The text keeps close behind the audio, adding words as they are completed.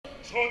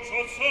Butterfly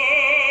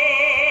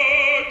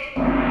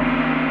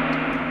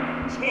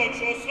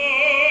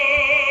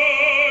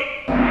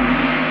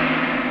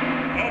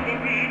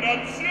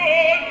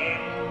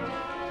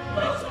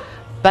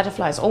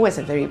is always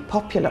a very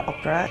popular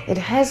opera. It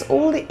has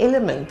all the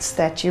elements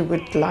that you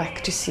would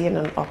like to see in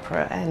an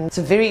opera, and it's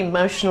a very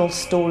emotional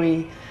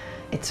story.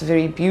 It's a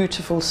very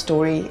beautiful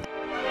story.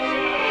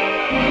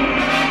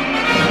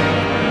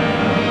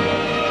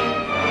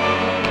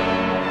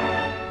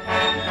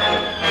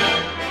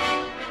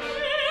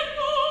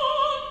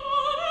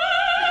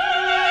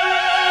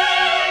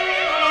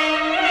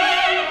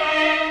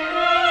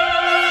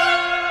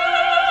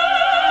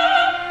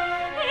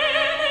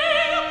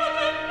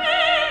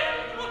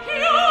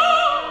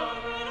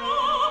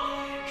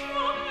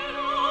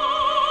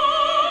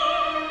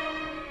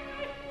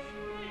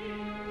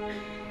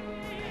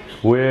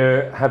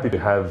 We're happy to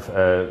have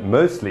a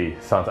mostly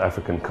South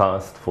African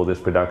cast for this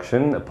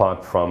production,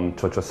 apart from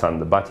Cho-Cho-san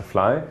the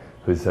Butterfly,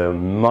 who's a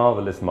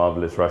marvelous,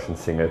 marvelous Russian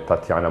singer,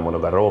 Tatiana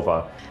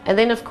Monogarova. And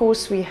then of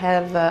course we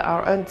have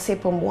our own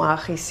Tsepo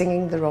Moagi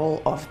singing the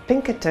role of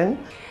Pinkerton.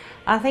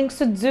 I think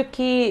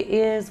Suzuki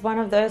is one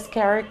of those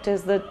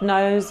characters that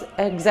knows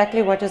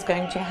exactly what is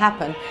going to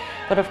happen,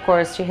 but of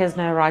course she has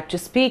no right to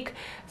speak,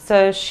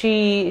 so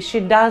she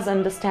does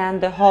understand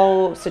the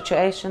whole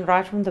situation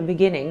right from the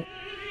beginning.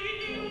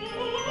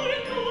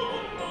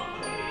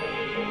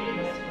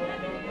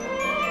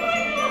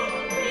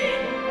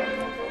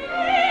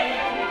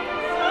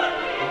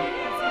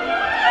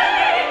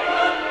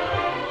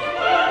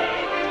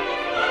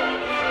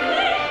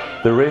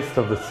 The rest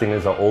of the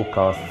singers are all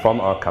cast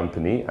from our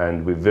company,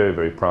 and we're very,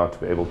 very proud to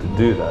be able to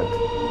do that.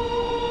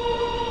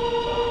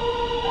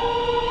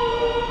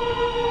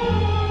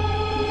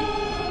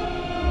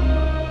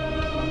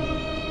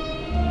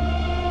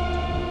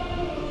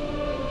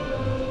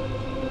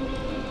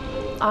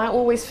 I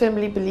always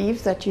firmly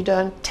believe that you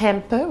don't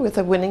tamper with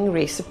a winning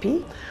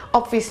recipe.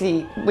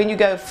 Obviously, when you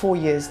go 4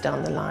 years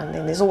down the line,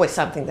 then there's always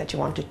something that you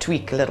want to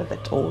tweak a little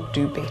bit or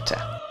do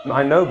better.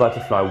 I know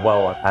Butterfly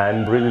well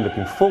and really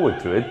looking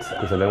forward to it,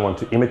 because I don't want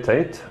to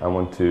imitate. I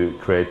want to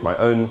create my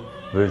own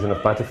version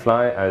of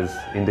Butterfly as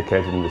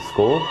indicated in the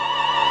score.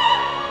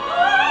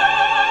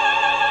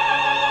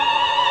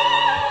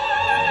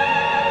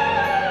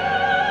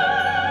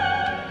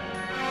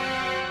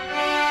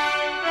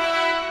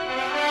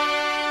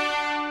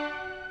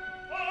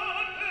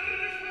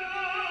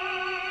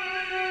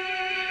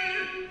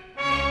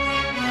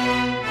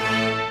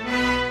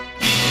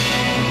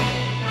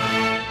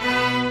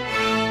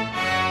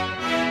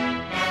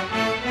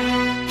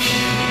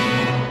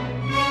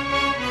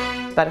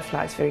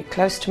 Butterfly is very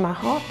close to my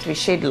heart. We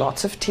shed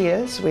lots of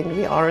tears when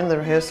we are in the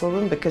rehearsal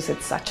room because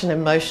it's such an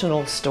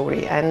emotional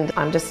story, and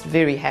I'm just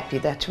very happy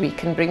that we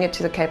can bring it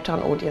to the Cape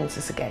Town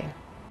audiences again.